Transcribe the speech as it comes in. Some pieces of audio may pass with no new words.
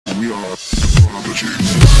are prodigy.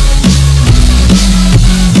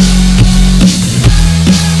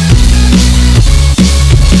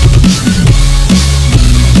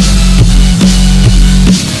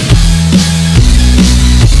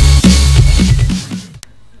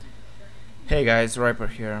 Hey guys, Riper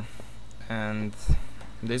here, and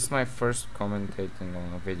this is my first commentating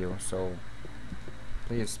on a video, so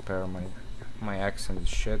please spare my accent is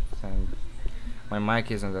shit and my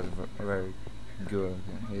mic isn't that very good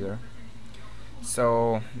either.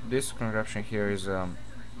 So this contraption here is a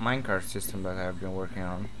Minecart system that I have been working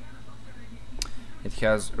on. It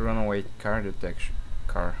has runaway cart detection.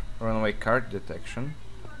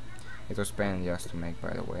 It was pain in the ass to make,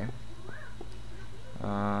 by the way.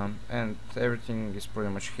 And everything is pretty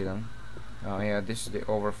much hidden. Yeah, this is the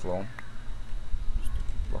overflow.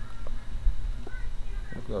 Look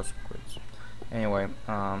at those quits. Anyway,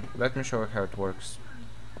 let me show you how it works.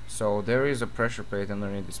 So there is a pressure plate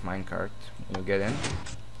underneath this minecart. When you get in,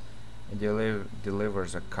 it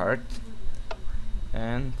delivers a cart,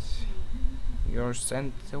 and you're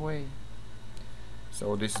sent away.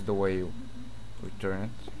 So this is the way you return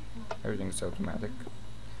it. Everything is automatic.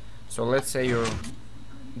 So let's say you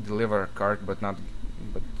deliver a cart, but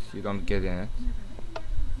you don't get in it,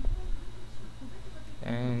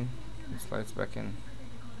 and it slides back in.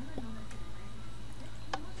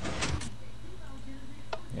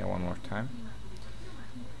 Yeah, one more time.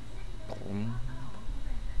 Boom.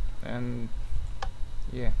 And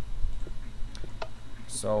yeah.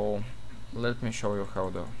 So let me show you how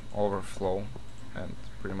the overflow and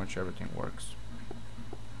pretty much everything works.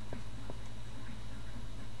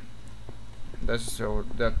 That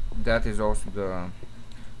is also the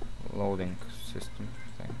loading system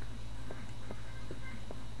thing.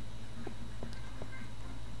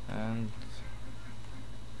 And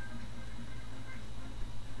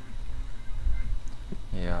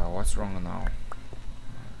yeah, what's wrong now?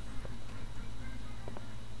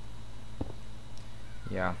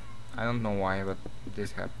 Yeah, I don't know why, but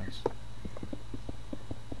this happens.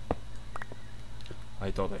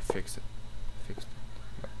 I thought I fixed it, but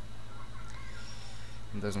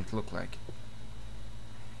it doesn't look like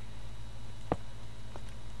it.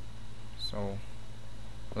 So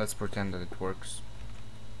let's pretend that it works.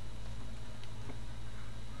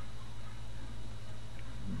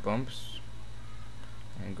 Bumps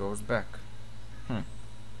and goes back.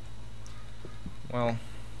 Well,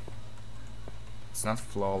 it's not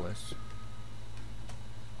flawless.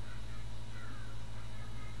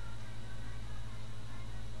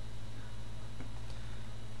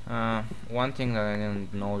 One thing that I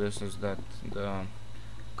didn't notice is that the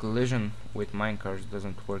collision with minecarts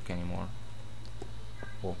doesn't work anymore.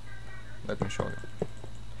 Oh, let me show you.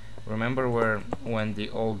 Remember when the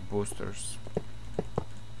old boosters,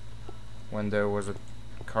 when there was a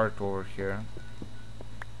cart over here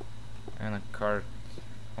and a cart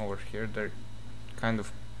over here, they kind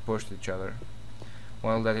of pushed each other.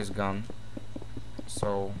 Well, that is gone,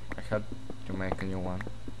 so I had to make a new one.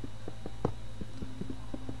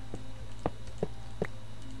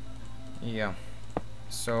 Yeah,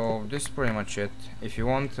 so this is pretty much it. If you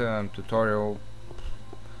want a tutorial,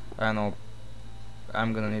 I don't know,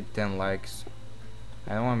 I'm gonna need 10 likes.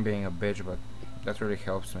 I know I'm being a bitch, but that really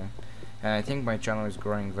helps me. And I think my channel is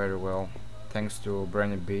growing very well, thanks to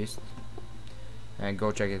Brainy Beast. And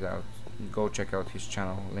go check it out. Go check out his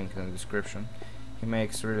channel, link in the description. He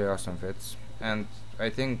makes really awesome vids, and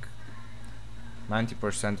I think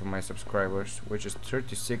 90% of my subscribers, which is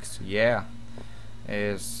 36, yeah,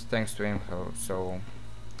 is thanks to him. So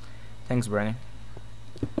thanks, Brainy.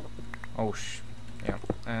 Oh yeah,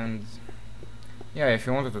 and yeah, if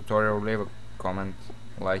you want a tutorial, leave a comment,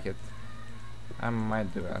 like it. I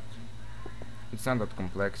might do that. It's not that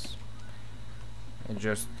complex. It's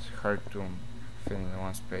just hard to fit in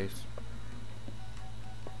one space.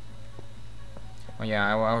 Oh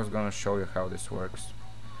yeah, I was gonna show you how this works.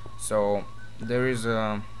 So there is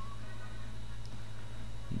a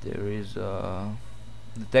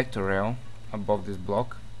detector rail above this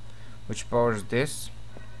block, which powers this,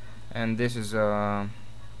 and this is an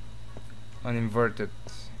inverted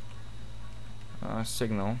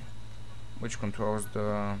signal which controls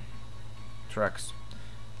the tracks.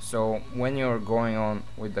 So when you're going on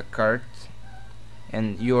with the cart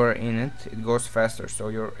and you're in it, it goes faster, so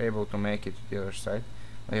you're able to make it to the other side.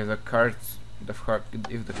 But if the cart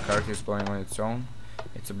is going on its own,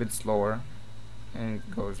 it's a bit slower and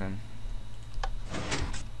it goes in.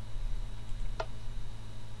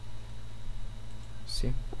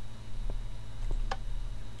 See?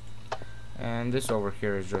 And this over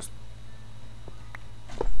here is just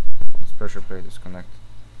this pressure plate is connected.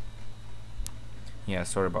 Yeah,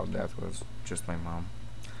 sorry about that, was just my mom.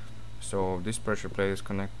 So this pressure plate is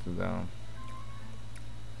connected to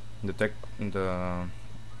the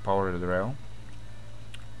power rail,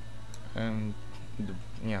 and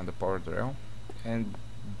the power rail, and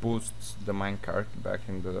boosts the minecart back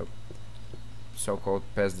into the so-called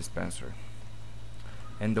pass dispenser.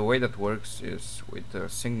 And the way that works is with a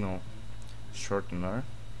signal shortener,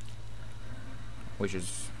 which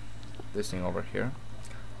is this thing over here.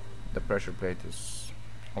 The pressure plate is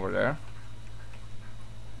over there,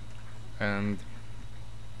 and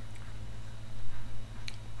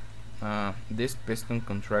this piston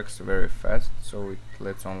contracts very fast, so it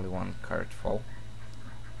lets only one cart fall.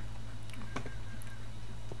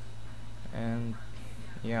 And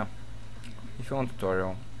yeah, if you want a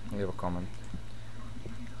tutorial, leave a comment.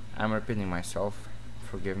 I'm repeating myself,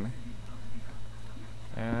 forgive me.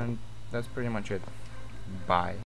 And that's pretty much it. Bye.